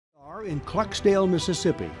are in Clarksdale,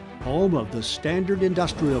 Mississippi, home of the Standard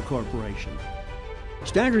Industrial Corporation.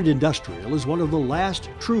 Standard Industrial is one of the last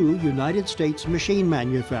true United States machine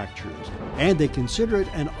manufacturers, and they consider it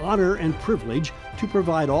an honor and privilege to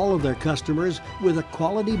provide all of their customers with a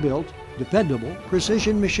quality-built, dependable,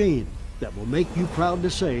 precision machine that will make you proud to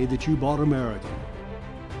say that you bought American.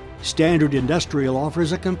 Standard Industrial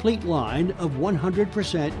offers a complete line of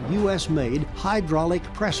 100% U.S.-made hydraulic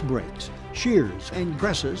press brakes, shears, and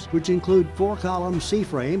presses, which include 4-column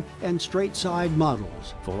C-frame and straight-side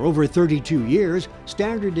models. For over 32 years,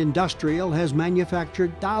 Standard Industrial has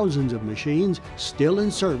manufactured thousands of machines still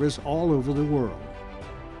in service all over the world.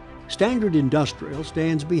 Standard Industrial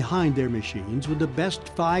stands behind their machines with the best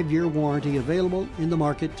 5-year warranty available in the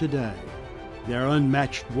market today. Their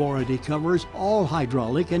unmatched warranty covers all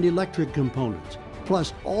hydraulic and electric components,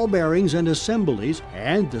 plus all bearings and assemblies,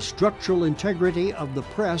 and the structural integrity of the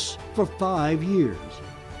press for 5 years.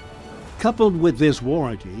 Coupled with this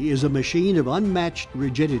warranty is a machine of unmatched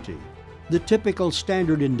rigidity. The typical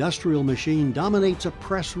Standard Industrial machine dominates a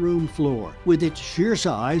press room floor with its sheer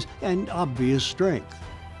size and obvious strength.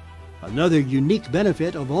 Another unique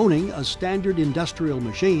benefit of owning a Standard Industrial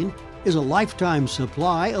machine is a lifetime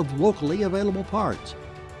supply of locally available parts.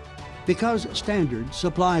 Because Standard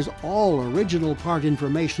supplies all original part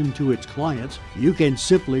information to its clients, you can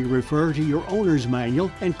simply refer to your owner's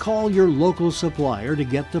manual and call your local supplier to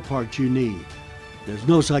get the parts you need. There's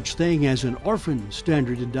no such thing as an orphan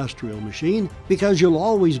Standard Industrial machine because you'll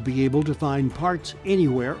always be able to find parts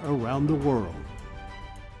anywhere around the world.